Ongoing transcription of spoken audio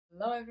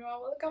Hello everyone,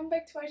 welcome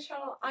back to my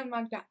channel. I'm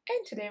Magda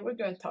and today we're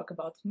going to talk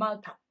about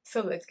Malta. So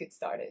let's get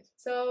started.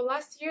 So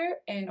last year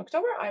in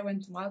October I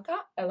went to Malta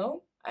alone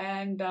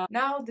and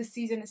now the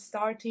season is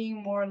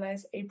starting more or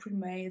less. April,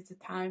 May is the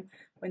time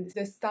when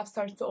the stuff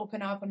starts to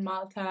open up on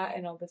Malta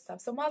and all this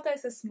stuff. So Malta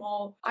is a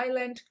small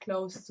island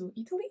close to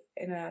Italy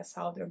in a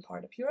southern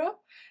part of Europe.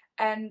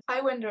 And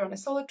I went there on a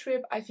solo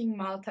trip. I think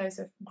Malta is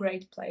a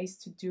great place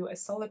to do a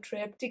solo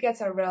trip.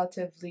 Tickets are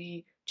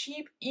relatively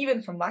cheap,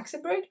 even from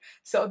Luxembourg,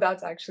 so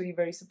that's actually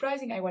very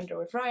surprising. I went there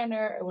with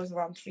Ryanair. It was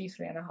around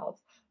 3.5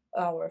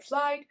 hour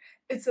flight.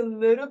 It's a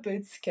little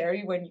bit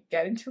scary when you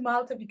get into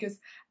Malta because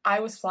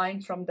I was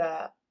flying from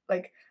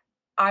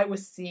I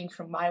was seeing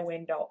from my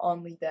window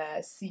only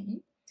the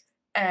sea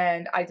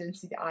and I didn't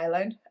see the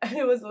island, and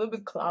it was a little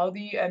bit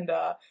cloudy and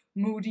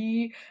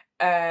moody,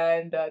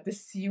 and the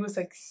sea was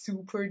like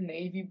super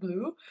navy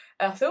blue,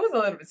 so it was a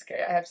little bit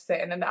scary, I have to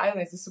say. And then the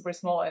island is super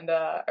small and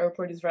the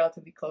airport is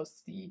relatively close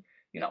to the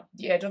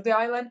edge of the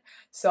island,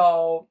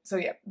 so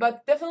yeah,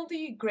 but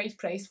definitely great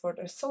place for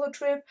the solo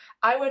trip.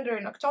 I went there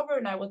in October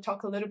and I will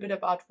talk a little bit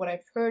about what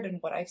I've heard and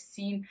what I've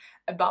seen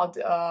about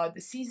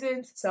the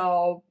seasons.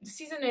 So the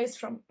season is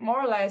from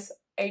more or less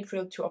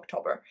April to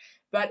October,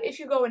 but if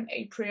you go in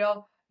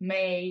April,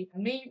 May,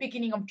 maybe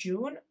beginning of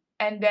June,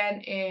 and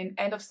then in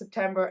end of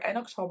September and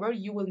October,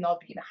 you will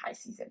not be in a high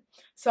season,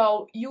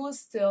 so you will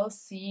still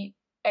see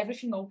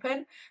everything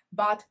open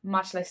but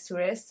much less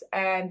tourists,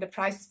 and the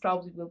prices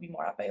probably will be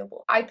more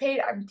available. I paid,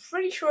 I'm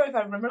pretty sure if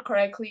I remember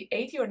correctly,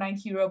 80 or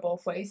 90 euro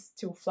both ways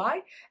to fly,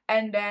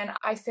 and then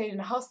I stayed in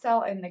a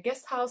hostel and a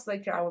guest house.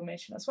 Later I will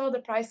mention as well the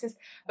prices,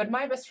 but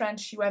my best friend,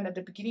 she went at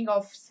the beginning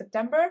of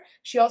September.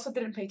 She also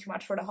didn't pay too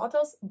much for the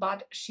hotels,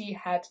 but she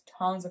had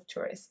tons of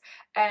tourists.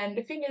 And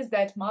the thing is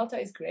that Malta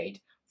is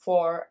great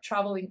for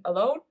traveling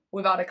alone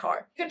without a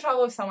car. You can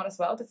travel with someone as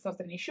well, that's not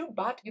an issue,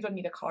 but you don't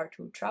need a car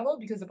to travel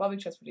because the public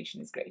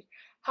transportation is great.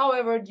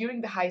 However, during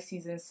the high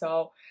season,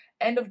 so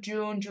end of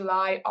June,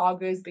 July,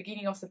 August,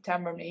 beginning of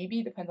September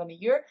maybe, depends on the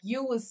year,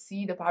 you will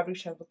see the public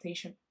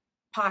transportation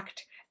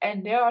packed,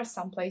 and there are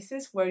some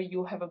places where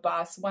you have a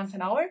bus once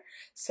an hour,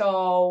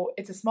 so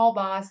it's a small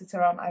bus, it's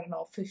around, I don't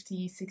know,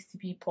 50-60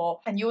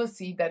 people, and you will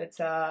see that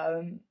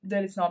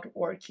it's not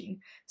working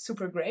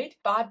super great,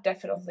 but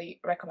definitely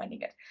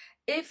recommending it.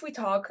 If we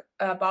talk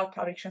about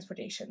public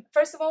transportation,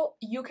 first of all,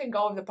 you can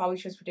go with the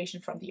public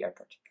transportation from the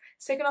airport.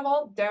 Second of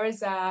all, there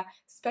is a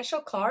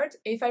special card,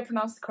 if I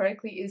pronounced it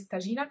correctly, is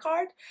Tagina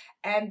card,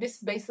 and this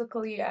is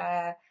basically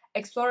a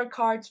Explorer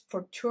cards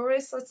for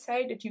tourists, let's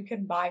say, that you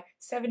can buy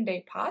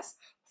 7-day pass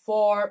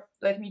for,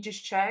 let me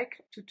just check,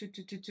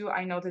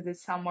 I know that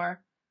it's somewhere,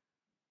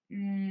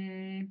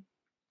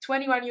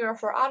 21 euro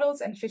for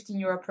adults and 15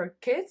 euro per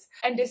kids,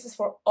 and this is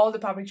for all the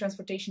public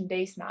transportation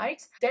days,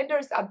 nights. Then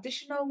there's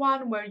additional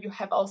one where you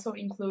have also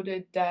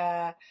included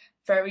the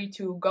ferry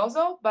to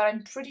Gozo, but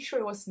I'm pretty sure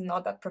it was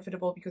not that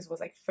profitable because it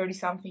was like 30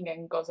 something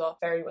and Gozo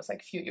ferry was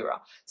like few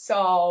euro.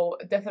 So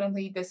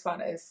definitely this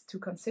one is to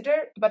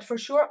consider, but for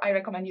sure I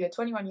recommend you the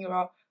 21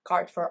 euro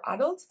card for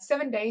adults.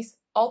 7 days,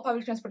 all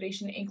public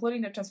transportation,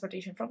 including the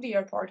transportation from the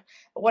airport.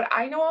 What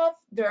I know of,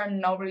 there are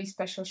no really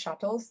special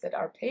shuttles that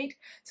are paid,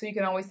 so you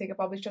can always take a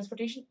public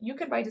transportation. You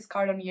can buy this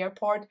card on the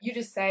airport. You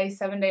just say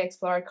 7-day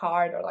Explorer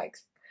card or like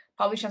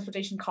public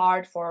transportation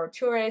card for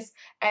tourists,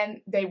 and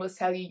they will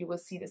sell you, you will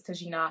see the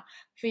Stagina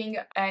thing,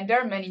 and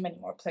there are many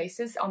more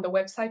places. On the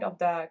website of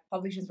the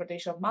public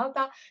transportation of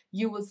Malta,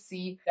 you will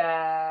see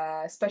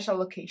the special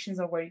locations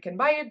of where you can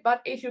buy it,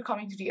 but if you're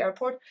coming to the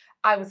airport,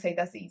 I would say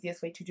that's the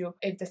easiest way to do,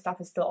 if the stuff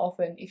is still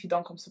open, if you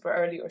don't come super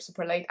early or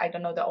super late. I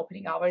don't know the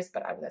opening hours,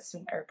 but I would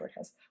assume airport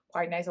has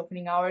quite nice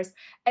opening hours,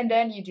 and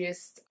then you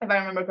just, if I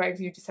remember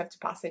correctly, you just have to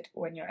pass it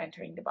when you're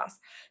entering the bus,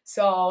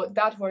 so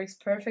that works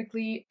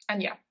perfectly,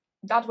 and yeah,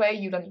 that way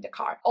you don't need a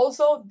car.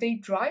 Also, they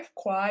drive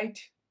quite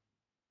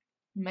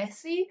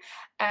messy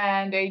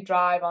and they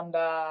drive on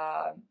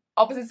the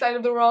opposite side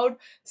of the road,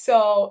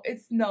 so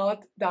it's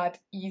not that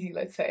easy,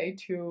 let's say,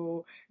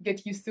 to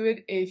get used to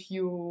it if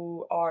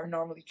you are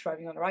normally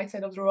driving on the right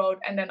side of the road.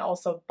 And then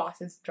also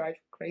buses drive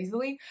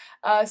crazily,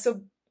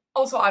 so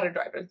also other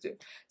drivers do.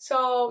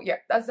 So yeah,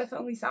 that's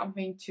definitely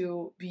something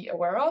to be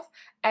aware of.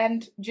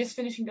 And just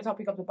finishing the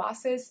topic of the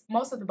buses,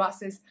 most of the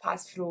buses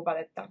pass through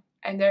Valletta,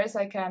 and there's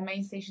like a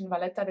main station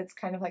Valletta that's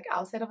kind of like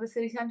outside of the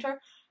city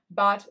center,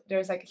 but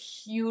there's like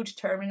huge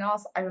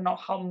terminals, I don't know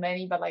how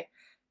many, but like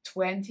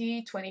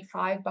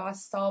 20-25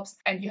 bus stops,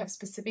 and you have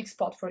specific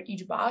spot for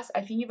each bus.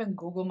 I think even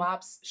Google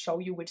Maps show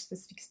you which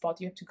specific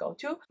spot you have to go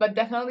to, but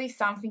definitely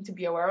something to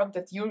be aware of,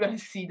 that you're gonna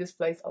see this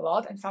place a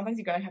lot, and sometimes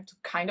you're gonna have to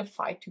kind of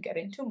fight to get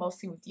into,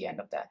 mostly with the end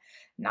of the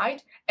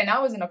night. And I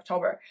was in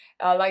October,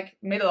 like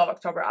middle of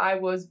October. I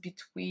was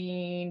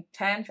between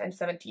 10th and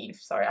 17th.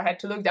 Sorry, I had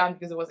to look down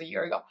because it was a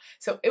year ago.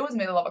 So it was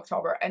middle of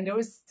October and there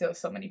was still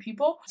so many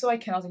people. So I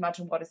cannot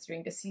imagine what is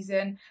during the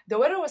season. The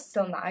weather was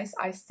still nice.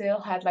 I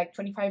still had like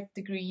 25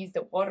 degrees.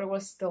 The water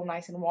was still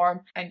nice and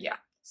warm. And yeah,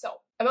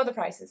 so about the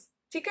prices.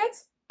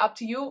 Tickets, up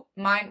to you.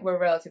 Mine were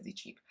relatively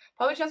cheap.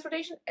 Public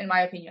transportation, in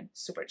my opinion,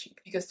 super cheap,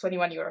 because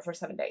 21 euro for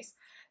 7 days.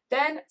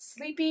 Then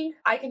sleeping,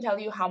 I can tell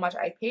you how much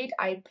I paid.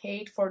 I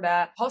paid for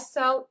the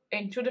hostel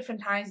in 2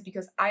 different times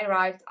because I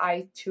arrived,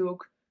 I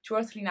took 2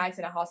 or 3 nights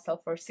in a hostel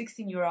for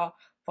 16 euro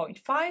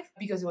 0.5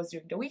 because it was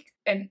during the week,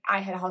 and I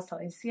had a hostel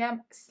in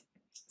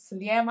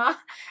Sliema,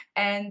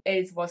 and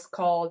it was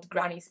called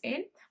Granny's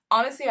Inn.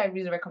 Honestly, I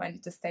really recommend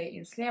you to stay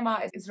in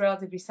Sliema. It's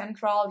relatively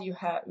central. You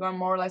are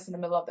more or less in the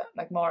middle of the,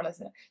 like more or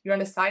less, you're on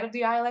the side of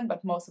the island,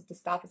 but most of the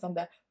stuff is on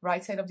the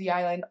right side of the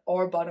island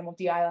or bottom of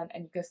the island,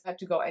 and you just have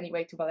to go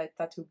anyway to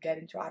Valletta to get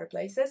into other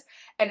places.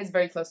 And it's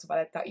very close to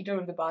Valletta, either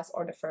with the bus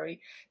or the ferry.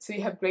 So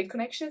you have great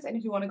connections, and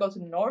if you want to go to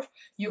the north,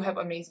 you have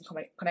amazing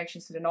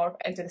connections to the north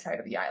and to the side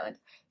of the island.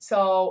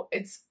 So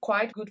it's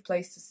quite a good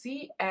place to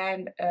see,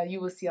 and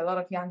you will see a lot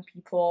of young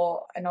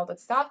people and all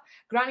that stuff.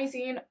 Granny's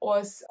Inn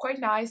was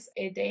quite nice.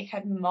 They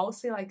had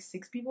mostly like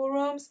 6 people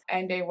rooms,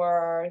 and they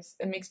were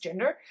a mixed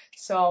gender.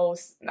 So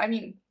I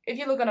mean, if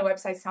you look on the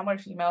website, some are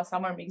female,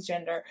 some are mixed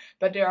gender,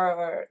 but they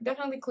are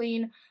definitely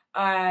clean.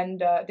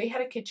 And they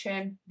had a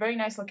kitchen, very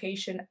nice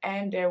location,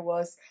 and there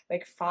was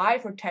like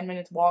 5 or 10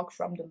 minute walk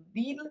from the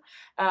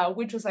Lidl,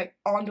 which was like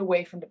on the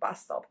way from the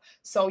bus stop.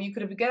 So you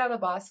could get out of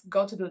the bus,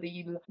 go to the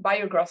Lidl, buy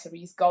your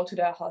groceries, go to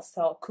the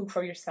hostel, cook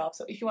for yourself.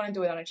 So if you want to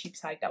do it on a cheap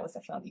side, that was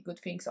definitely a good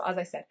thing. So as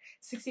I said,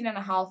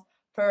 16.5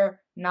 per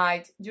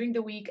night during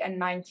the week and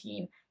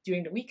 19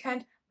 during the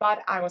weekend. But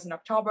I was in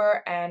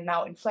October, and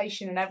now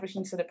inflation and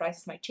everything, so the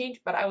prices might change.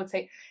 But I would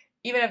say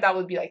even if that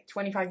would be like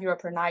 25 euro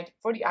per night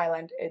for the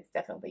island, it's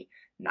definitely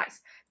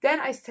nice. Then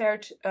I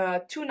stayed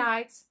 2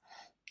 nights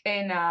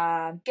in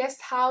a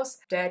guest house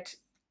that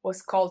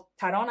was called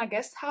Tarona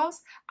Guest House.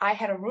 I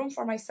had a room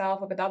for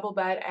myself with a double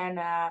bed and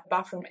a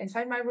bathroom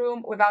inside my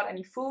room without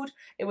any food.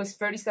 It was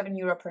 37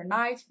 euro per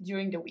night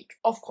during the week.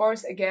 Of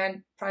course,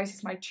 again,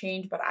 prices might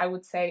change, but I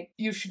would say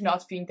you should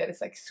not think that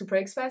it's like super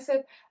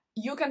expensive.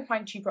 You can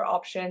find cheaper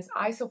options.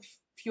 I saw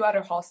few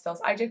other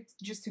hostels. I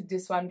just took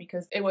this one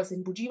because it was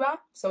in Bujiba,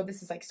 so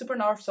this is like super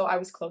north, so I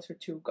was closer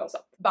to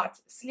Gozo. But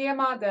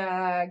Sliema,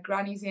 the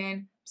Granny's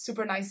Inn,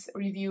 super nice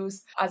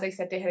reviews. As I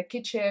said, they had a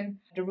kitchen,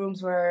 the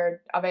rooms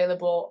were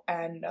available,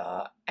 and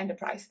the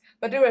price.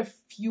 But there were a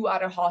few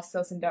other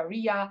hostels in the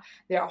area.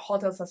 There are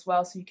hotels as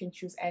well, so you can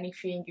choose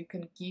anything. You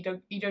can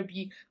either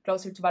be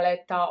closer to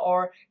Valletta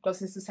or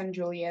closer to St.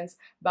 Julian's,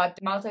 but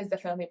Malta is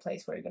definitely a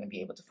place where you're going to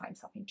be able to find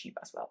something cheap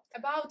as well.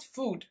 About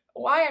food,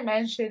 why I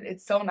mentioned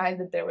it's so nice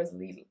that there was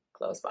Lidl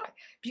close by,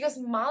 because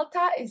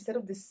Malta, instead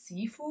of the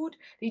seafood,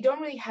 they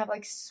don't really have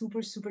like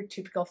super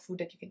typical food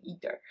that you can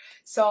eat there.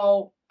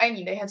 So I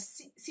mean, they have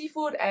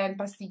seafood and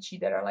pasticci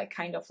that are like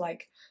kind of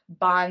like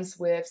buns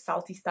with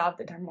salty stuff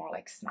that are more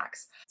like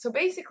snacks. So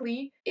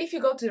basically, if you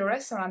go to the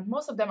restaurant,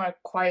 most of them are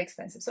quite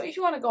expensive. So if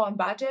you want to go on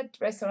budget,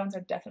 restaurants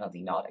are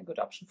definitely not a good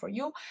option for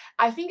you.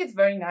 I think it's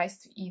very nice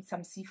to eat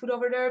some seafood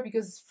over there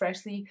because it's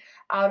freshly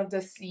out of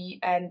the sea,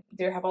 and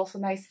they have also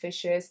nice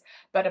fishes,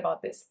 but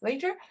about this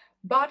later.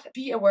 But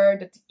be aware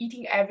that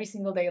eating every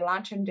single day,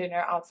 lunch and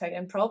dinner outside,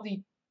 and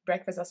probably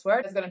breakfast as well,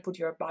 is going to put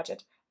your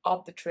budget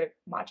of the trip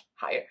much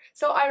higher.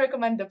 So I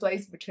recommend the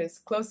place which is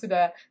close to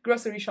the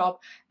grocery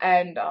shop,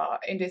 and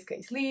in this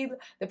case Lidl.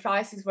 The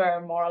prices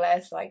were more or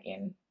less like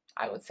in,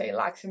 I would say,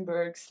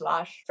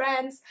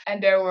 Luxembourg/France,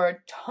 and there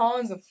were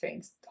tons of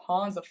things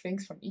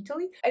from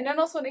Italy. And then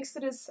also next to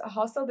this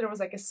hostel there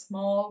was like a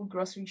small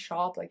grocery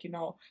shop, like, you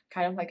know,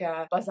 kind of like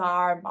a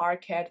bazaar,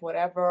 market,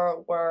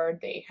 whatever, where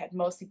they had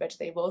mostly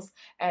vegetables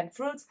and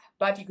fruits,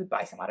 but you could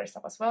buy some other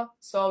stuff as well.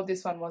 So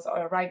this one was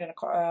right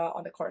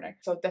on the corner,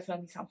 so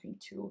definitely something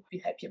to be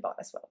happy about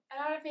as well.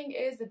 Another thing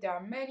is that there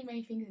are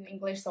many things in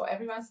English, so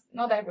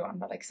not everyone,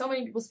 but like so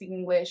many people speak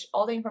English.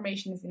 All the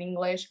information is in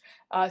English,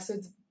 so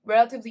it's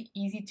relatively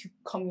easy to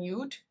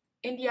commute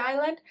in the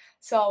island,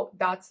 so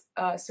that's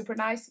super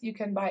nice. You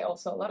can buy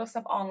also a lot of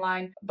stuff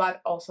online, but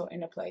also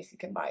in a place you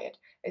can buy it.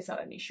 It's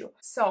not an issue.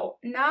 So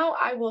now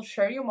I will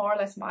share you more or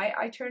less my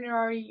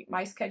itinerary,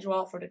 my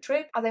schedule for the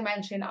trip. As I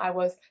mentioned, I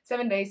was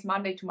 7 days,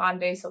 Monday to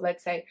Monday, so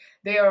let's say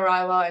day of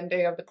arrival and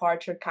day of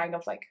departure, kind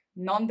of like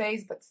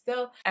non-days, but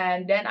still.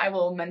 And then I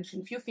will mention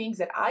a few things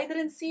that I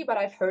didn't see, but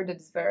I've heard that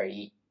it's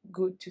very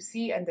good to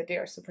see and that they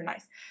are super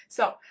nice.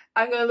 So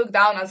I'm gonna look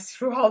down as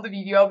throughout the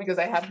video because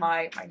I have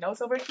my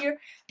notes over here.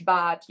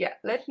 But yeah,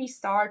 let me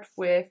start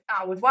with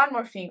one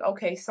more thing.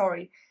 Okay,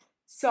 sorry.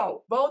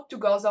 So boat to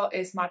Gozo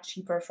is much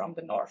cheaper from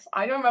the north.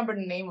 I don't remember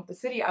the name of the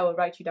city. I will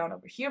write you down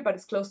over here, but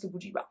it's close to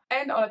Bujiba.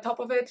 And on the top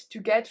of it, to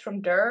get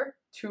from there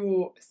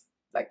to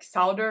like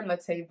southern,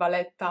 let's say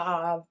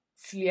Valletta,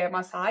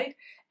 Sliema side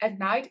at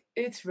night,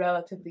 it's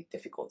relatively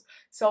difficult.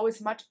 So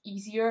it's much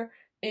easier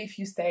if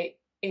you stay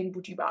in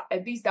Bujiba.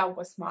 At least that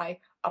was my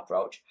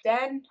approach.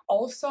 Then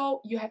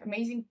also you have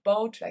amazing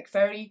boat, like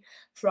ferry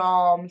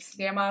from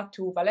Sliema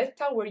to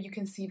Valletta, where you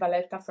can see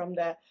Valletta from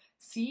the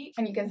sea,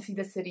 and you can see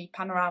the city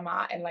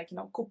panorama and like, you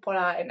know,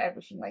 cupola and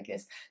everything like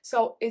this.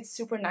 So it's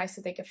super nice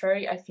to take a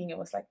ferry. I think it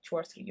was like €2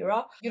 or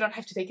 €3. You don't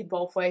have to take it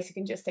both ways. You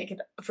can just take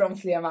it from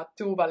Sliema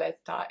to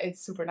Valletta.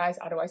 It's super nice.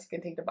 Otherwise, you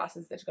can take the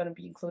buses that's going to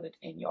be included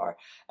in your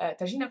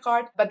Tagina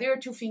card. But there are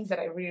two things that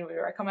I really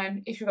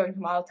recommend. If you're going to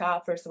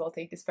Malta, first of all,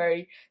 take this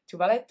ferry to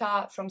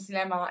Valletta from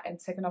Sliema,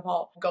 and second of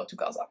all, go to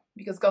Gozo,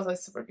 because Gozo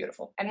is super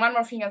beautiful. And one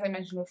more thing, as I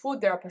mentioned with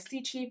food, there are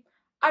pasticci.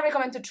 I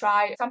recommend to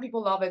try. Some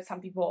people love it, some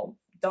people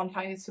don't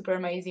find it super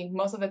amazing.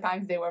 Most of the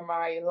times they were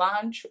my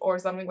lunch or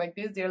something like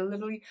this. They're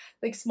literally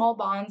like small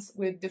buns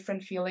with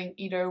different filling,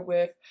 either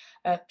with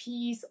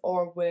peas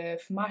or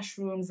with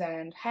mushrooms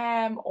and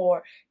ham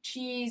or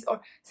cheese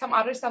or some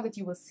other stuff that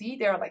you will see.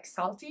 They're like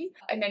salty,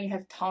 and then you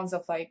have tons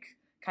of like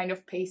kind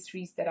of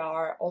pastries that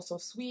are also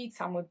sweet,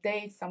 some with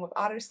dates, some with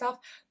other stuff.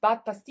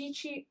 But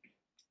pasticci,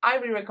 I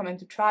really recommend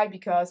to try,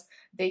 because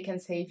they can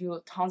save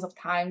you tons of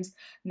times,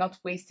 not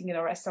wasting in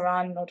a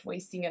restaurant, not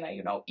wasting in a,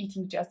 you know,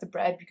 eating just the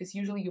bread, because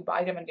usually you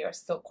buy them and they are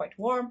still quite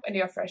warm and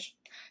they are fresh.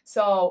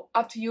 So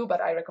up to you, but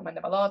I recommend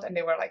them a lot, and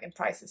they were like in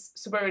prices,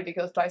 super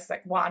ridiculous prices,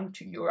 like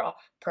 €1-2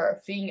 per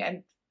thing,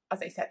 and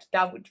as I said,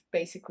 that would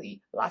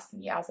basically last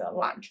me as a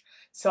lunch.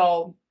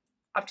 So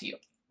up to you.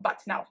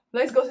 But now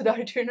let's go to the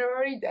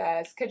itinerary,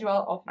 the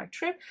schedule of my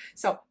trip.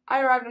 So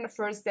I arrived on the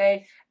first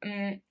day.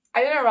 I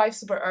didn't arrive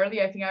super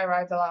early. I think I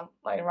arrived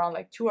around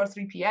like 2 or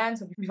 3 p.m.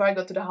 So before I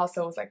got to the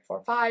hostel, it was like 4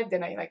 or 5.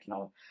 Then I like, you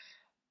know,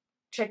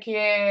 check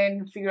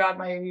in, figure out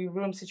my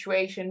room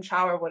situation,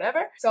 shower,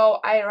 whatever. So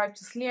I arrived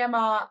to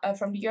Sliema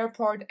from the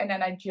airport, and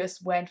then I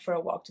just went for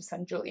a walk to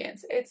St.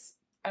 Julian's. It's,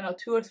 I don't know,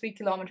 2 or 3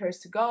 kilometers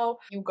to go.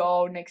 You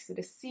go next to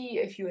the sea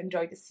if you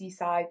enjoy the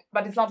seaside,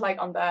 but it's not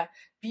like on the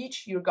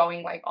beach. You're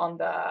going like on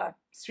the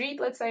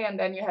street, let's say, and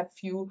then you have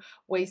few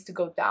ways to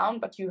go down,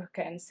 but you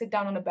can sit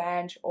down on a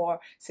bench or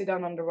sit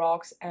down on the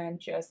rocks and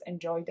just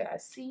enjoy the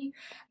sea.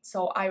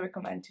 So I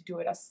recommend to do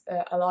it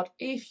a lot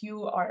if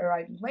you are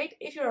arriving late.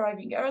 If you're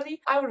arriving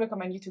early, I would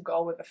recommend you to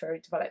go with a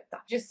ferry to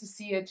Valletta, just to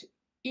see it.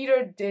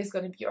 Either this is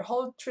going to be your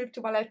whole trip to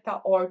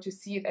Valletta, or to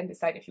see it and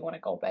decide if you want to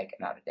go back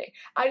another day.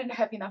 I didn't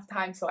have enough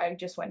time, so I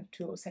just went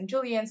to St.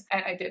 Julian's,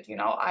 and I did, you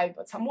know, I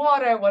bought some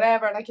water,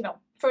 whatever, like, you know,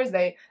 first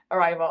day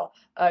arrival,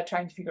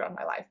 trying to figure out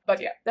my life. But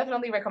yeah,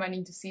 definitely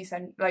recommending to see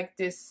some, like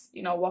this,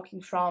 you know,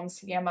 walking from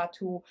Sliema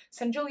to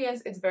St.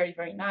 Julian's. It's very,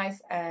 very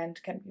nice and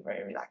can be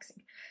very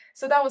relaxing.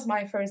 So that was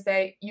my first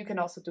day. You can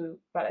also do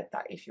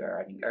Valletta if you're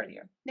arriving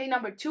earlier. Day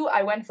number 2,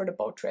 I went for the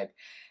boat trip.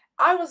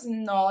 I was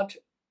not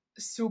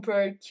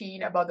super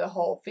keen about the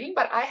whole thing,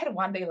 but I had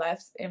 1 day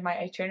left in my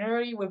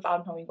itinerary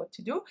without knowing what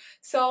to do,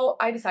 so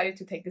I decided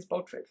to take this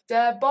boat trip.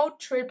 The boat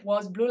trip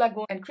was Blue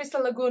Lagoon and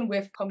Cristal Lagoon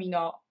with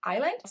Comino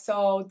Island.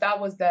 So that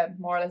was the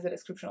more or less the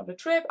description of the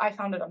trip. I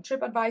found it on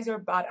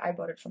TripAdvisor, but I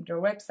bought it from their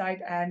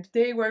website, and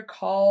they were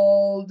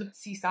called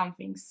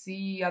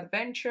Sea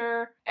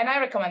Adventure, and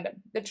I recommend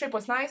them. The trip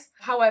was nice.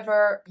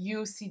 However,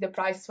 you see the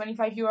price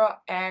 €25,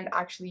 and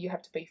actually you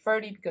have to pay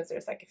 30 because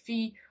there's like a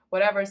fee,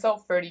 whatever, so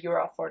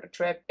 €30 for the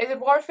trip. Is it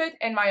worth it?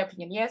 In my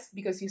opinion, yes,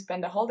 because you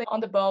spend the whole day on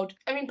the boat.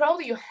 I mean,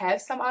 probably you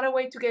have some other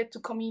way to get to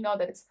Comino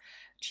that is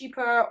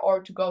cheaper,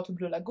 or to go to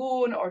Blue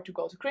Lagoon, or to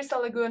go to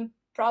Cristal Lagoon.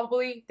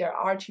 Probably there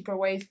are cheaper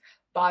ways,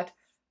 but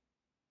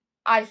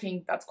I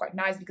think that's quite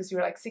nice because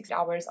you're like 6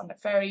 hours on the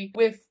ferry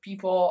with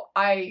people.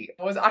 I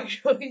was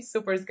actually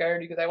super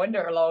scared because I went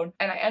there alone,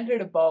 and I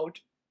entered the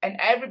boat and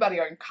everybody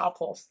are in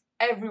couples.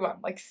 Everyone,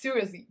 like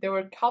seriously, there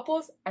were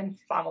couples and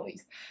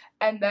families.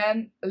 And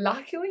then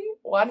luckily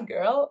one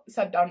girl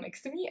sat down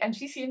next to me, and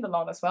she seemed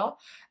alone as well.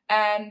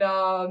 And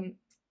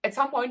at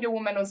some point the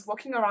woman was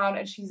walking around,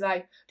 and she's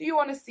like, do you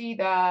want to see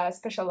the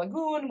special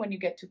lagoon when you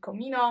get to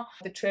Comino?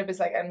 The trip is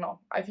like, I don't know,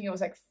 I think it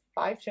was like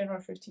 5, 10 or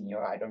 15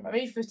 euro, I don't know,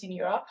 maybe 15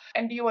 euro.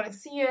 And do you want to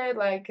see it?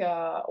 Like,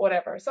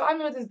 whatever. So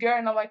I'm with this girl,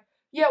 and I'm like,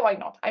 yeah, why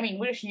not? I mean,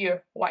 we're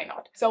here, why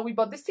not? So we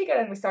bought this ticket,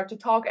 and we started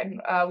to talk,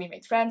 and we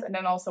made friends. And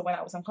then also when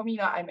I was on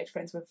Comino, I made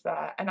friends with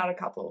another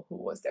couple who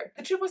was there.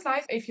 The trip was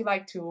nice. If you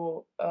like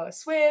to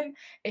swim,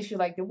 if you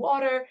like the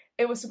water,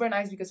 it was super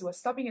nice because it was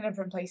stopping in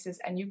different places,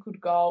 and you could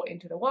go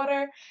into the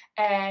water,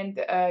 and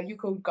you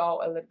could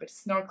go a little bit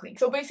snorkeling.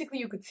 So basically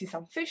you could see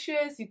some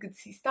fishes, you could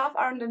see stuff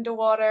around in the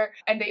water,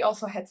 and they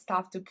also had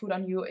stuff to put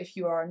on you if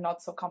you are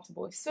not so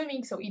comfortable with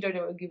swimming. So either they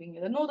were giving you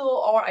the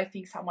noodle, or I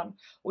think someone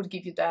would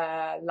give you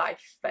the life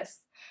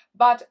vest.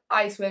 But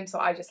I swim, so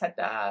I just had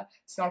the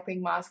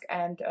snorkeling mask,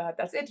 and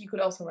that's it. You could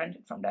also rent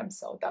it from them,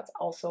 so that's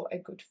also a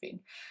good thing.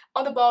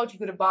 On the boat, you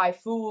could buy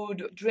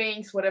food,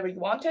 drinks, whatever you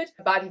wanted,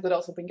 but you could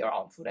also bring your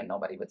own food, and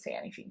nobody would say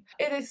anything.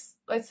 It is,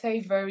 let's say,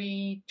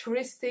 very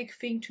touristic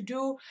thing to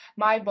do.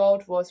 My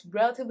boat was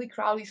relatively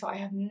crowded, so I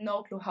have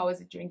no clue how is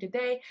it during the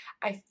day.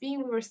 I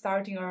think we were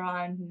starting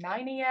around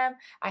 9 a.m.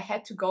 I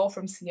had to go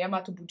from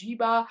Sliema to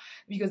Bugiba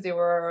because they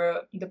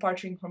were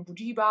departing from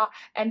Bugiba,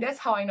 and that's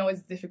how I know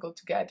it's difficult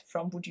to get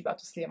from Bugiba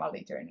to Sliema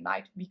later in the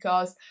night,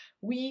 because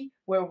we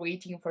were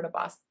waiting for the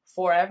bus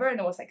forever, and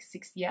it was like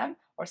 6 p.m.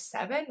 or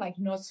 7, like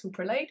not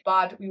super late,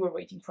 but we were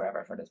waiting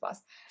forever for this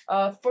bus.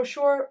 For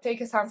sure,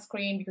 take a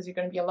sunscreen because you're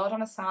going to be a lot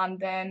on the sun.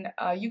 Then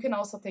you can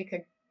also take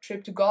a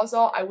trip to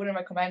Gozo. I wouldn't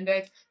recommend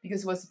it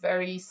because it was a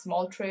very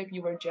small trip.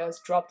 You were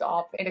just dropped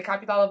off in the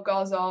capital of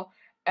Gozo,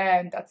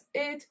 and that's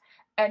it.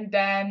 And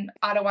then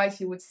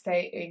otherwise you would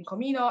stay in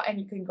Comino, and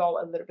you can go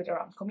a little bit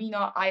around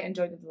Comino. I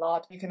enjoyed it a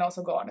lot. You can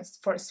also go on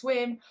for a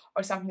swim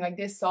or something like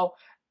this. So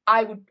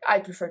I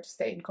prefer to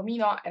stay in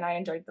Comino, and I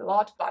enjoyed it a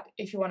lot. But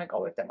if you want to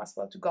go with them as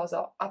well to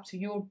Gozo, up to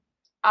you.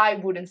 I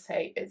wouldn't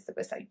say it's the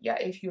best idea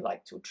if you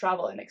like to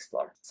travel and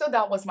explore. So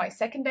that was my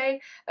second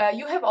day.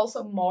 You have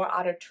also more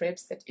other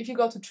trips that if you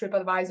go to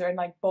TripAdvisor and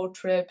like boat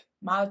trip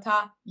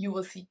Malta, you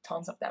will see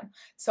tons of them.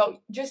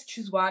 So just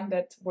choose one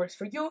that works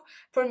for you.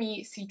 For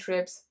me, sea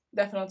trips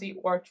definitely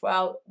worked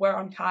well, were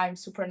on time,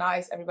 super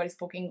nice, everybody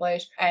spoke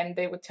English, and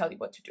they would tell you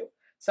what to do.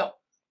 So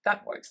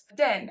that works.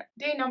 Then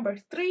day number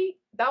 3,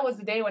 that was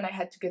the day when I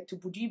had to get to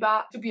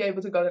Bugiba to be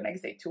able to go the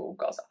next day to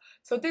Gozo.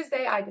 So this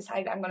day I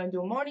decided I'm gonna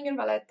do morning in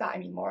Valletta,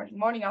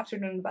 morning,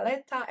 afternoon in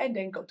Valletta, and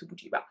then go to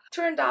Bugiba.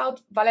 Turned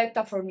out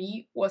Valletta for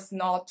me was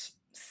not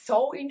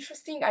so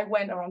interesting. I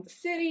went around the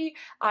city.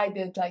 I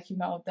did like, you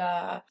know,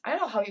 I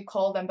don't know how you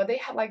call them, but they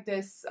had like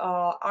this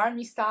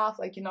army stuff,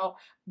 like, you know,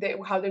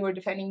 how they were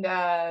defending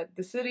the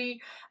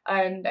city,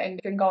 and you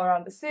can go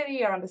around the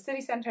city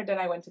center. Then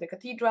I went to the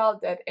cathedral,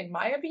 that in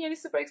my opinion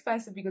is super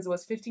expensive because it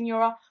was 15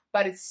 euro,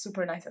 but it's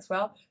super nice as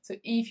well. So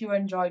if you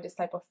enjoy this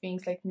type of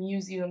things like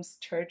museums,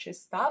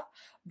 churches, stuff,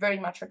 very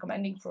much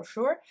recommending for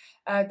sure.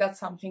 That's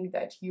something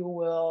that you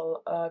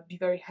will be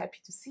very happy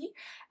to see.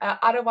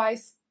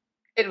 Otherwise,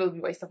 it will be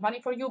a waste of money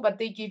for you, but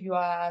they give you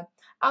a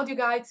audio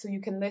guide so you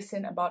can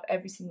listen about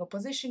every single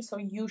position. So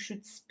you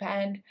should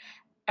spend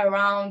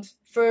around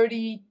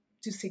 30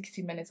 to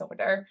 60 minutes over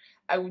there,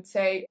 I would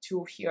say,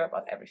 to hear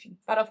about everything.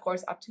 But of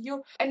course, up to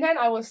you. And then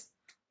I was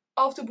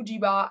off to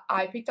Bugiba.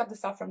 I picked up the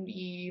stuff from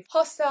the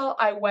hostel.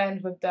 I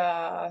went with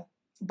the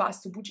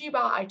bus to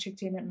Bugiba. I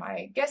checked in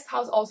my guest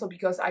house also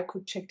because I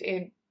could check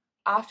in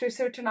after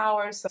certain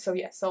hours. So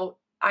yeah, so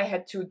I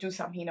had to do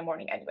something in the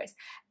morning anyways.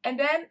 And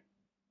then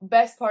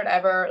best part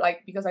ever,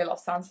 like, because I love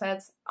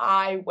sunsets,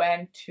 I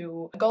went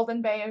to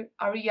Golden Bay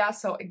area,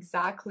 so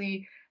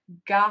exactly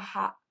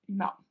Kantufel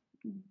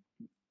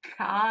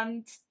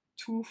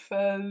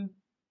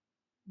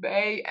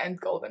Bay and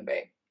Golden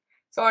Bay.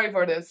 Sorry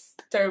for this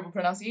terrible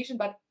pronunciation,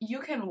 but you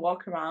can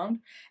walk around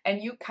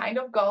and you kind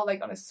of go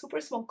like on a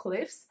super small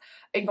cliffs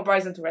in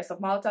comparison to the rest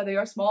of Malta. They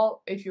are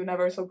small. If you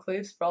never saw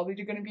cliffs, probably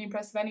they're gonna be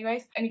impressive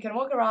anyways. And you can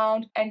walk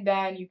around and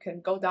then you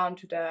can go down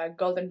to the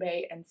Golden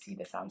Bay and see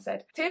the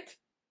sunset. Tip: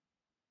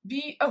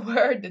 be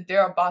aware that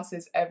there are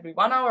buses every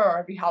 1 hour or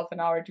every half an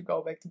hour to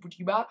go back to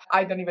Bugiba.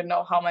 I don't even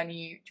know how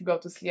many to go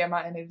to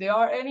Sliema and if there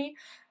are any.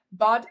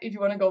 But if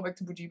you want to go back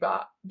to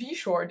Bugiba, be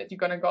sure that you're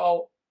gonna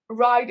go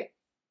right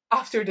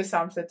after the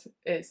sunset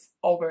is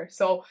over.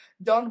 So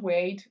don't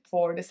wait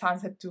for the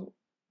sunset to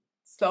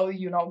slowly,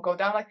 you know, go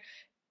down. Like,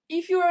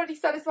 if you're already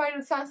satisfied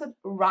with the sunset,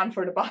 run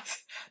for the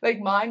bus. Like,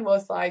 mine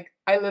was like,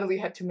 I literally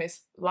had to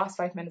miss last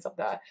 5 minutes of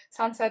the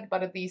sunset,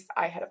 but at least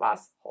I had a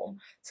bus home.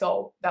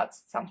 So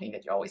that's something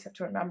that you always have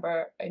to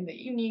remember in the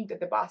evening, that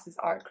the buses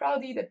are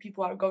crowded, that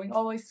people are going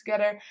always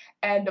together,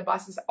 and the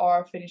buses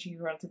are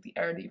finishing relatively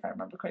early, if I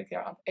remember correctly,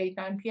 around 8,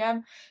 9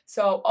 p.m.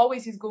 So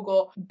always use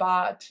Google,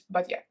 but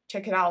yeah,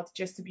 check it out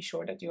just to be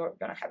sure that you're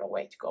gonna have a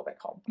way to go back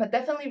home. But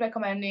definitely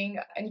recommending,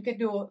 and you can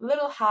do a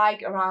little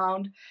hike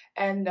around,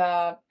 and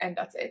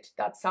that's it.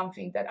 That's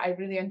something that I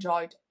really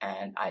enjoyed,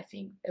 and I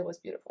think it was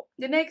beautiful.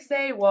 The next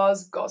day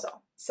was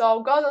Gozo.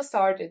 So Gozo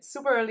started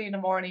super early in the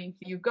morning.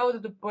 You go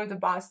with the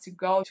bus to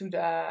go to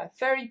the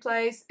ferry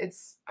place.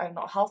 It's, I don't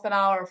know, half an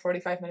hour or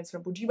 45 minutes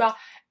from Bugiba,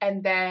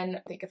 and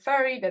then take a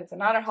ferry. That's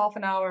another half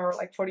an hour or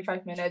like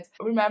 45 minutes.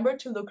 Remember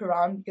to look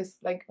around because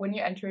like when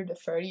you enter the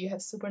ferry, you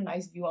have super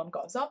nice view on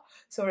Gozo.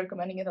 So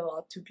recommending it a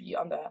lot to be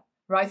on the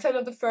right side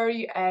of the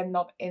ferry and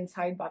not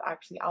inside, but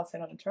actually outside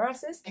on the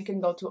terraces. You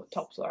can go to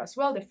top floor as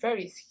well. The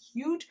ferry is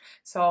huge,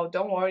 so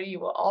don't worry, you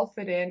will all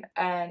fit in,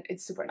 and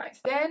it's super nice.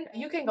 Then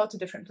you can go to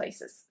different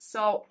places.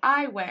 So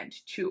I went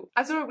to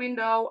Azure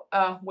Window,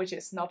 which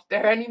is not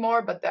there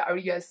anymore, but the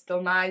area is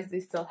still nice. They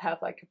still have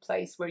like a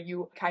place where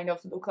you kind of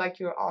look like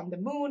you're on the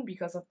moon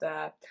because of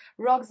the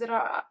rocks that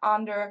are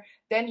under.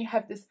 Then you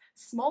have this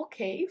small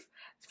cave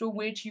through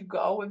which you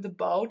go with the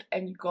boat,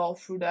 and you go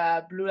through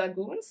the Blue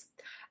Lagoons.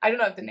 I don't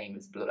know if the name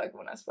is Blue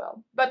Lagoon as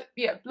well, but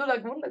yeah, Blue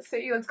Lagoon, let's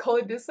call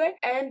it this way.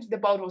 And the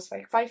boat was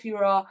like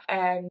 €5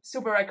 and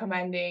super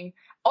recommending.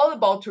 All the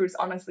boat tours,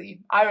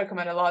 honestly, I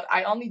recommend a lot.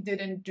 I only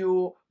didn't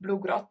do Blue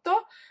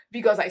Grotto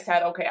because I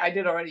said, okay, I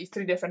did already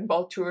 3 different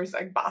boat tours,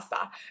 like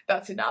basta,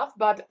 that's enough.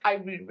 But I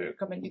really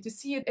recommend you to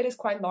see it. It is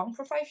quite long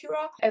for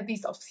 €5, at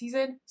least off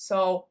season,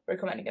 so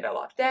recommending it a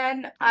lot.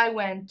 Then I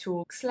went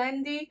to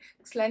Xlendi.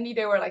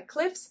 There were like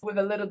cliffs with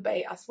a little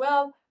bay as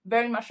well.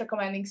 Very much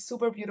recommending,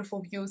 super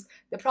beautiful views.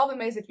 The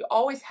problem is that you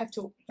always have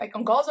to, like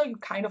on Gozo, you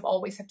kind of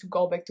always have to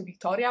go back to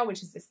Victoria,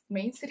 which is this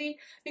main city.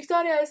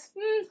 Victoria is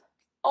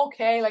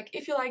okay, like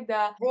if you like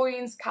the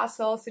ruins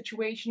castle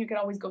situation, you can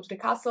always go to the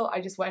castle.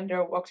 I just went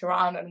there, walked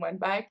around and went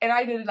back, and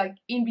I did it like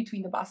in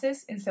between the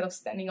buses. Instead of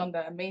standing on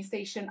the main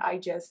station, I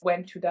just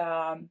went to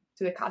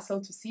the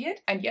castle to see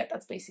it, and yeah,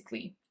 that's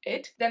basically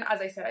it. Then,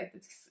 as I said, I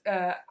did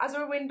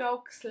Azurwind,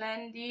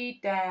 Slendy,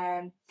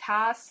 then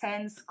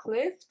Tassens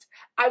Clift.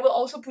 I will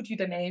also put you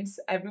the names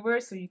everywhere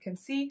so you can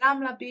see.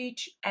 Damla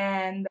Beach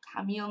and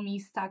Camille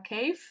Mista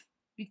Cave,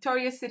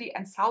 Victoria City,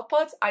 and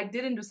Saltpots. I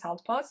didn't do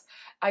Saltpots.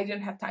 I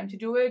didn't have time to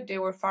do it. They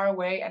were far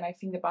away, and I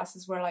think the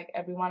buses were like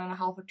every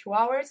 1.5 or 2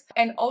 hours.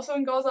 And also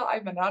in Gozo, I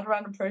met another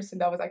random person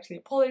that was actually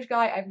a Polish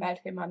guy. I met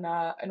him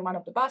on in one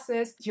of the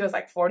buses. He was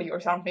like 40 or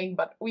something,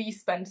 but we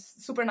spent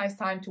super nice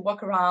time to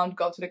walk around,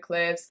 go to the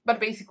cliffs. But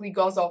basically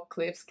Gozo,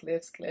 cliffs,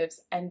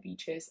 and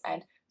beaches,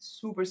 and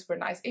super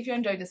nice. If you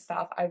enjoy this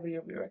stuff, I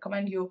really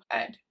recommend you.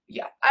 And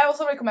yeah, I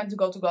also recommend to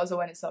go to Gozo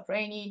when it's not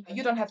rainy.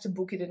 You don't have to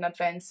book it in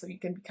advance, so you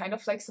can be kind of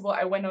flexible.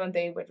 I went on a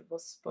day where it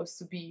was supposed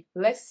to be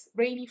less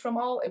rainy from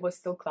all. It was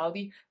still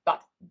cloudy,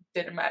 but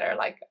didn't matter.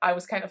 Like, I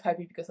was kind of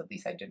happy because at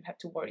least I didn't have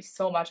to worry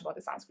so much about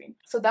the sunscreen.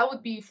 So that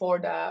would be for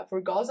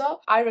Gozo.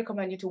 I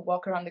recommend you to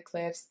walk around the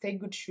cliffs, take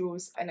good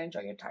shoes, and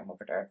enjoy your time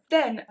over there.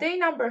 Then day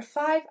number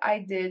 5, I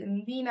did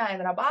Ndina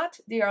and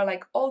Rabat. They are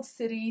like old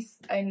cities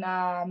in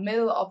the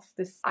middle of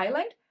this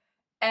island,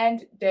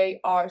 and they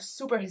are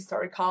super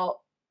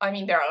historical. I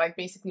mean, they are like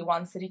basically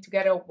one city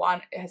together.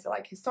 One has a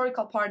like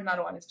historical part,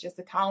 another one is just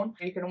a town.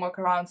 You can walk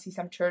around, see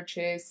some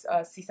churches,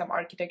 see some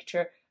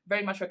architecture.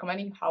 Very much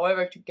recommending.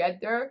 However, to get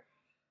there,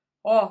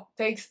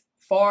 takes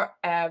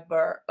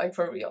forever. Like,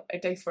 for real,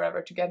 it takes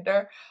forever to get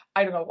there.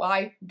 I don't know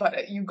why,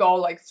 but you go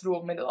like through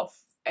the middle of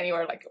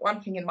anywhere. Like,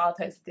 one thing in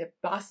Malta is the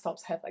bus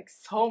stops have like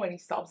so many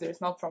stops. There's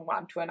not from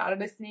one to another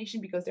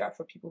destination because they are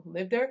for people who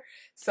live there.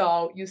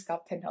 So you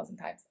stop 10,000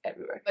 times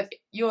everywhere, but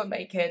you will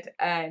make it,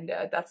 and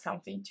that's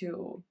something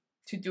to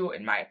do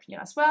in my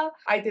opinion as well.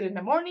 I did it in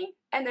the morning,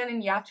 and then in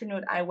the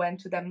afternoon I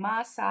went to the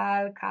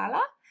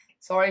Masalcala.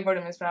 Sorry for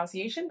the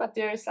mispronunciation, but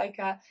there's like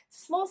a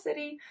small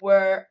city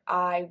where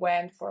I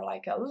went for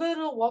like a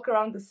little walk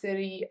around the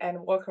city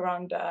and walk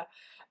around the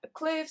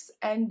cliffs.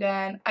 And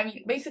then, I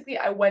mean, basically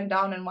I went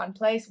down in one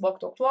place,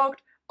 walked,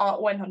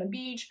 went on the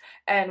beach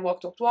and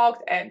walked,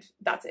 and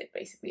that's it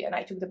basically. And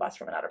I took the bus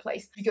from another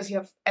place because you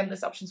have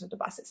endless options with the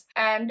buses.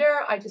 And there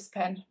I just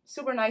spent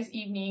super nice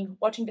evening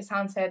watching the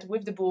sunset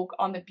with the book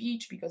on the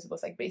beach, because it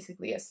was like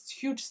basically a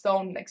huge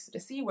stone next to the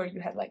sea where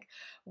you had like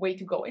way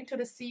to go into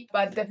the sea.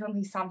 But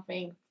definitely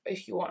something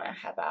if you want to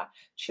have a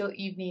chill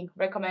evening.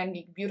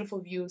 Recommending,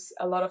 beautiful views,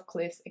 a lot of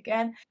cliffs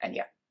again, and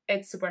yeah,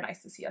 it's super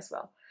nice to see as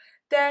well.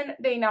 Then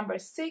day number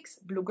 6,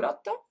 Blue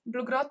Grotto.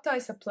 Blue Grotto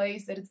is a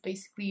place that is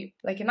basically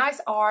like a nice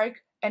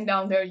arc, and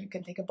down there you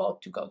can take a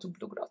boat to go to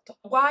Blue Grotto.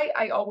 Why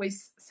I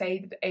always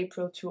say that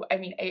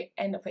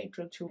end of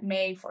April to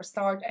May for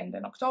start, and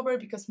then October,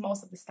 because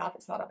most of the stuff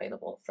is not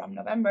available from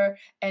November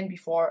and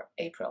before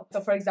April. So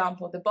for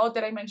example, the boat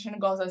that I mentioned in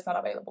Gozo is not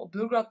available.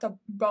 Blue Grotto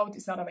boat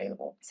is not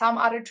available. Some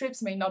other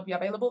trips may not be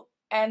available,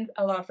 and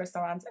a lot of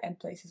restaurants and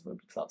places will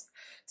be closed.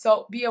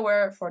 So be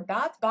aware for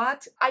that.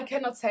 But I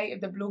cannot say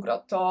if the Blue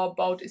Grotto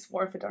boat is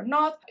worth it or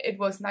not. It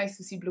was nice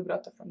to see Blue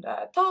Grotto from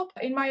the top.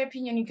 In my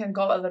opinion, you can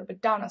go a little bit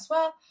down as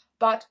well.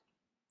 But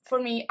for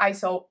me, I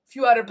saw a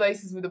few other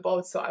places with the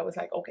boat, so I was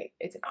like, okay,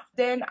 it's enough.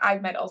 Then I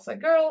met also a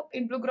girl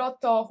in Blue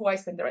Grotto who I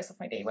spent the rest of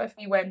my day with.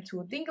 We went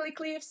to Dingley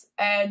Cliffs,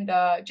 and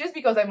just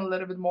because I'm a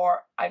little bit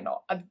more, I don't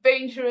know,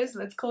 adventurous,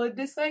 let's call it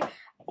this way,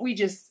 we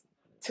just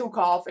took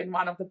off in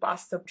one of the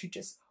bus stops to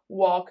just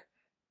walk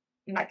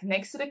like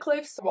next to the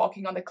cliffs,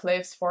 walking on the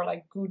cliffs for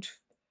like good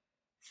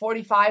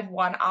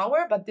 1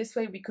 hour, but this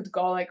way we could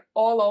go like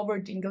all over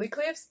Dingley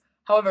Cliffs.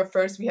 However,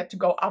 first we had to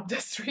go up the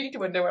street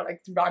when there were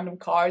like random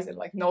cars and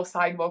like no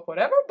sidewalk,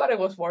 whatever, but it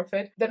was worth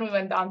it. Then we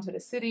went down to the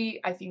city.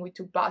 I think we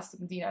took bus to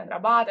Ndina and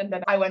Rabat, and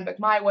then I went back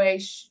my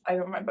way. I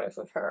don't remember if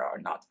with her or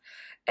not.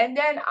 And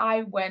then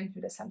I went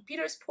to the St.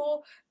 Peter's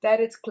pool that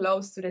is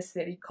close to the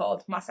city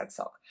called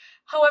Masalcsok.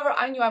 However,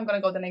 I knew I'm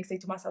gonna go the next day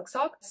to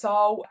Masalcsok,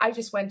 so I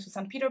just went to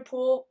St. Peter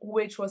pool,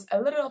 which was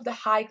a little of the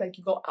hike. Like,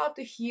 you go up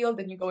the hill,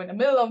 then you go in the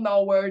middle of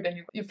nowhere,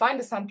 then you find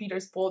the St.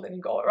 Peter's pool, then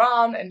you go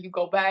around and you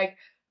go back.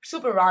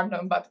 Super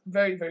random, but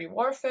very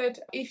worth it.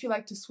 If you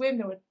like to swim,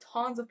 there were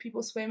tons of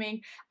people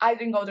swimming. I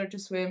didn't go there to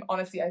swim.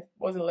 Honestly, I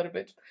was a little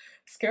bit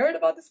scared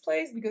about this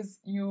place because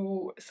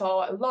you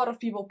saw a lot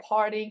of people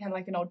partying and,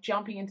 like, you know,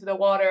 jumping into the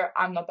water.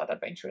 I'm not that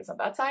adventurous on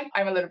that side.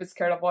 I'm a little bit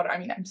scared of water. I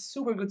mean, I'm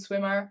super good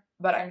swimmer,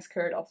 but I'm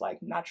scared of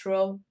like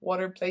natural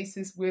water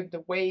places with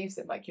the waves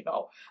and, like, you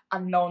know,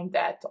 unknown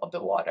depth of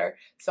the water.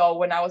 So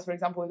when I was, for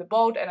example, with the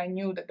boat and I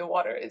knew that the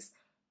water is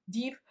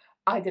deep,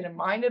 I didn't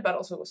mind it, but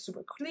also it was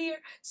super clear.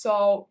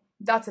 So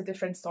that's a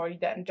different story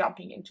than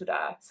jumping into the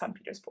St.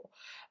 Peter's pool.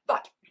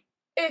 But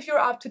If you're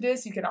up to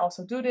this, you can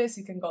also do this.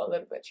 You can go a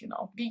little bit, you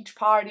know, beach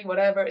party,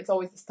 whatever. It's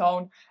always the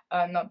stone,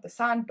 not the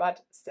sand,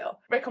 but still.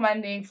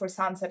 Recommending for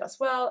sunset as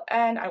well.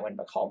 And I went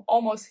back home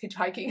almost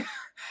hitchhiking.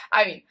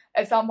 I mean,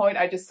 at some point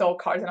I just saw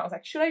cars and I was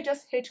like, should I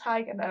just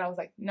hitchhike? And then I was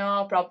like,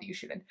 no, probably you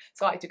shouldn't.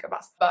 So I took a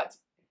bus. But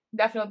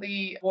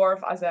definitely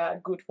worth as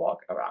a good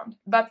walk around.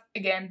 But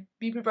again,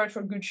 be prepared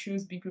for good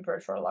shoes, be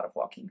prepared for a lot of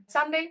walking.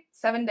 Sunday,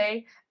 7th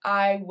day,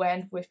 I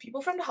went with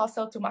people from the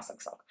hostel to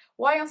Massaksok.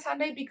 Why on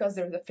Sunday? Because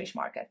there's a fish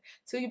market.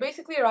 So you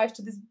basically arrive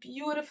to this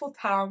beautiful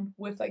town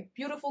with like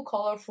beautiful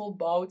colorful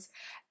boats,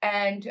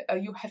 and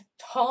you have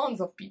tons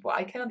of people.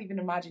 I cannot even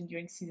imagine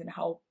during season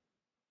how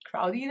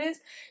crowded it is.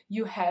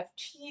 You have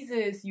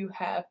cheeses, you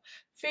have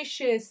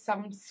fishes,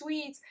 some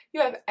sweets,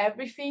 you have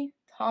everything.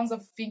 Tons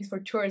of things for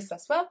tourists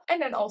as well. And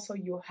then also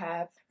you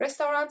have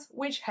restaurants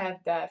which have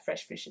the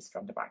fresh fishes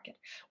from the market.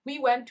 We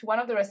went to one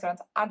of the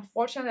restaurants,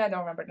 unfortunately I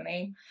don't remember the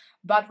name,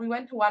 but we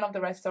went to one of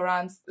the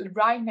restaurants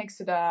right next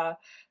to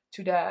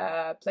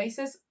the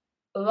places.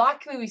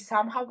 Luckily, we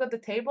somehow got the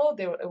table.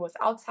 It was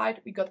outside.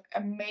 We got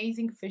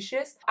amazing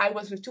fishes. I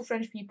was with 2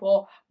 French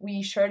people.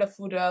 We shared the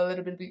food a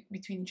little bit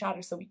between each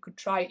other so we could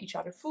try each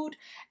other food.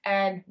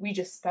 And we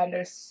just spent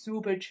a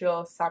super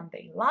chill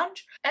Sunday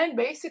lunch. And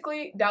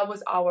basically, that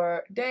was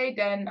our day.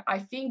 Then I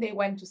think they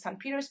went to St.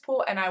 Peter's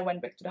Pool and I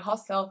went back to the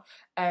hostel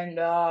and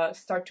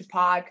start to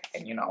pack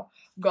and, you know,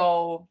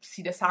 go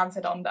see the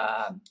sunset on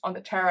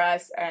the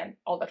terrace and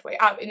all that way.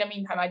 In the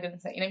meantime, I didn't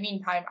say. In the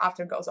meantime,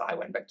 after Gozo, I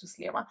went back to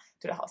Sliema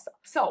to the hostel.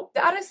 So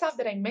the other stuff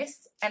that I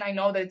missed, and I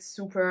know that it's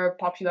super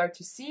popular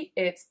to see,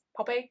 it's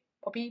Popeye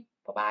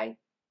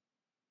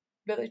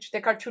Village,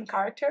 the cartoon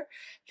character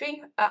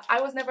thing.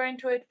 I was never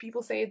into it.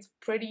 People say it's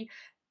pretty.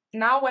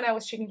 Now when I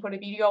was checking for the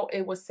video,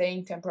 it was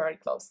saying temporary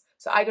close.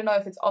 So I don't know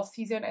if it's off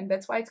season and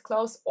that's why it's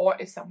closed or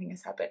if something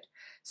has happened.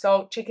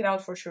 So check it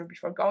out for sure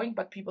before going,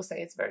 but people say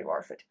it's very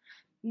worth it.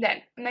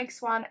 Then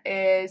next one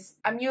is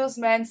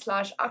amusement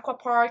 / aqua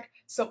park.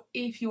 So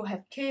if you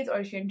have kids or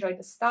if you enjoy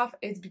the stuff,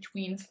 it's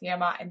between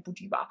Sliema and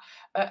Bujiba,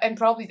 and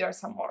probably there are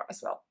some more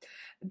as well.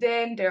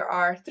 Then there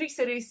are 3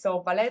 cities,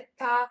 so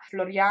Valletta,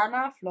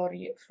 Floriana,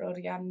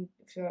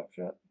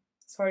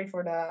 sorry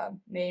for the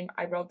name,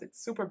 I wrote it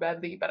super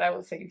badly, but I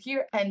will say it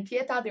here. And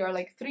Pieta, there are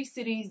like 3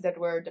 cities that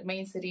were the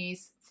main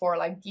cities for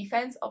like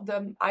defense of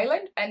the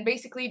island. And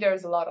basically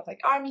there's a lot of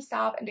like army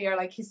stuff and they are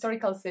like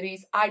historical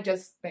cities. I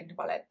just went to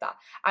Valletta.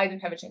 I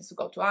didn't have a chance to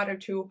go to other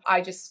 2.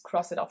 I just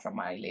crossed it off from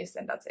my list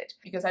and that's it.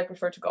 Because I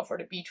prefer to go for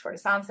the beach for the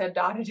sunset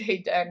the other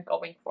day than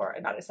going for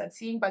another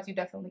sightseeing, but you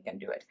definitely can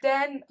do it.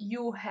 Then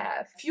you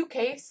have few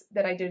caves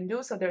that I didn't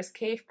do. So there's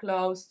cave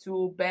close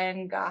to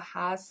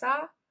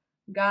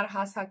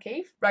Garhasa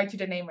Cave, right to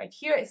the name right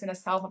here. It's in the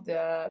south of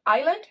the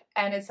island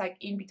and it's like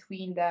in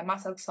between the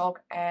Massaksok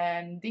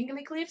and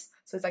Dingley Cliffs,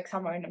 so it's like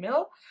somewhere in the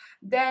middle.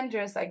 Then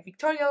there's like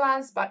Victoria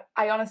Lands, but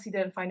I honestly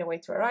didn't find a way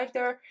to arrive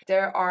there.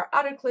 There are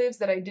other cliffs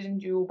that I didn't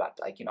do, but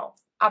like, you know,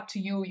 up to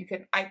you. You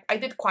can, I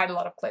did quite a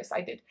lot of cliffs.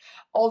 I did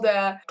all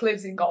the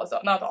cliffs in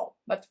Gozo, not all,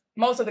 but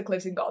most of the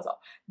cliffs in Gozo.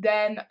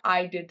 Then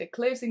I did the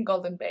cliffs in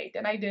Golden Bay.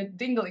 Then I did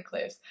Dingley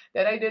Cliffs.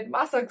 Then I did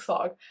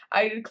Massaksok.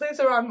 I did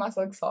cliffs around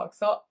Massaksok.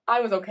 So I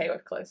was okay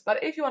with cliffs.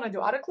 But if you want to do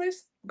other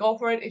cliffs, go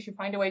for it. If you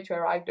find a way to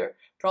arrive there,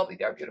 probably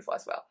they're beautiful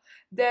as well.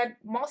 Then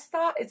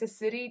Mosta is a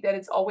city that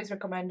is always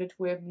recommended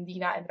with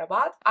Medina and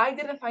Rabat. I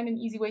didn't find an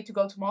easy way to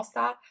go to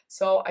Mosta,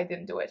 so I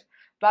didn't do it.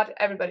 But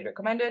everybody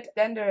recommended.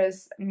 Then there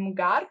is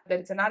Mugar, that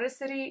is another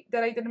city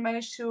that I didn't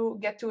manage to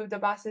get to with the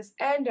buses,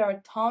 and there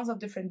are tons of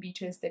different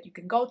beaches that you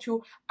can go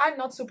to. I'm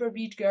not super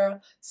beach girl,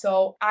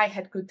 so I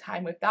had good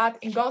time with that.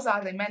 In Gozo,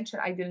 as I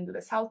mentioned, I didn't do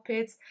the South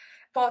Pits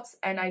spots,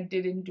 and I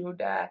didn't do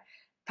the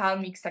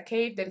Palmixta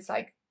Cave that is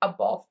like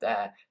above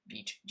the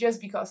beach, just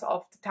because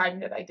of the time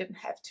that I didn't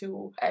have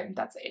to, and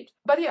that's it.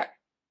 But yeah,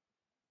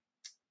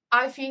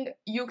 I think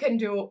you can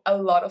do a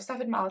lot of stuff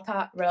in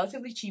Malta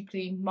relatively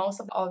cheaply.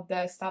 Most of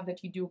the stuff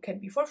that you do can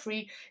be for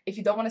free. If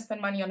you don't want to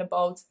spend money on the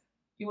boats,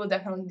 you will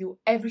definitely do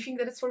everything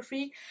that is for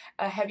free.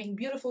 Having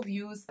beautiful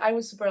views. I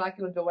was super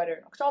lucky with the weather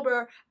in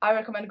October. I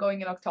recommend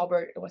going in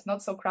October. It was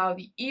not so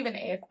crowded, even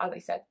if, as I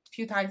said, a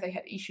few times I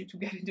had issue to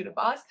get into the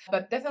bus,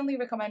 but definitely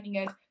recommending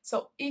it.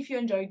 So if you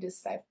enjoy this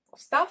type of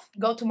stuff,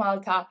 go to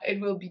Malta. It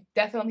will be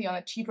definitely on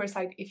a cheaper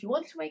side if you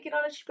want to make it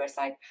on a cheaper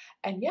side.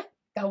 And yeah,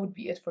 that would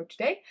be it for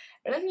today.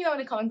 Let me know in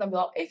the comments down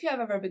below if you have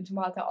ever been to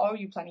Malta or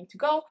you're planning to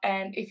go.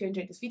 And if you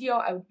enjoyed this video,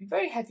 I would be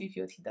very happy if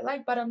you would hit the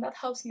like button. That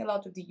helps me a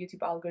lot with the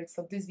YouTube algorithm,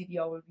 so this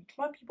video will reach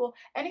more people.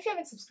 And if you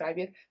haven't subscribed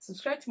yet,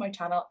 subscribe to my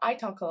channel. I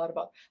talk a lot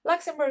about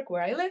Luxembourg,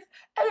 where I live,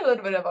 and a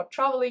little bit about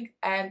traveling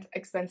and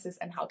expenses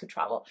and how to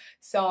travel.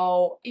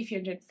 So if you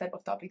enjoyed this type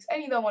of topics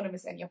and you don't want to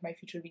miss any of my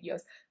future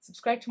videos,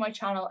 subscribe to my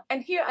channel.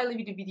 And here I leave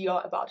you the video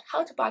about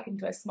how to pack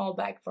into a small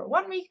bag for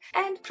 1 week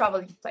and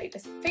traveling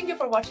playlist. Thank you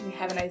for watching.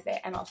 Have a nice day,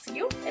 and I'll see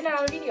you in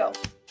another video.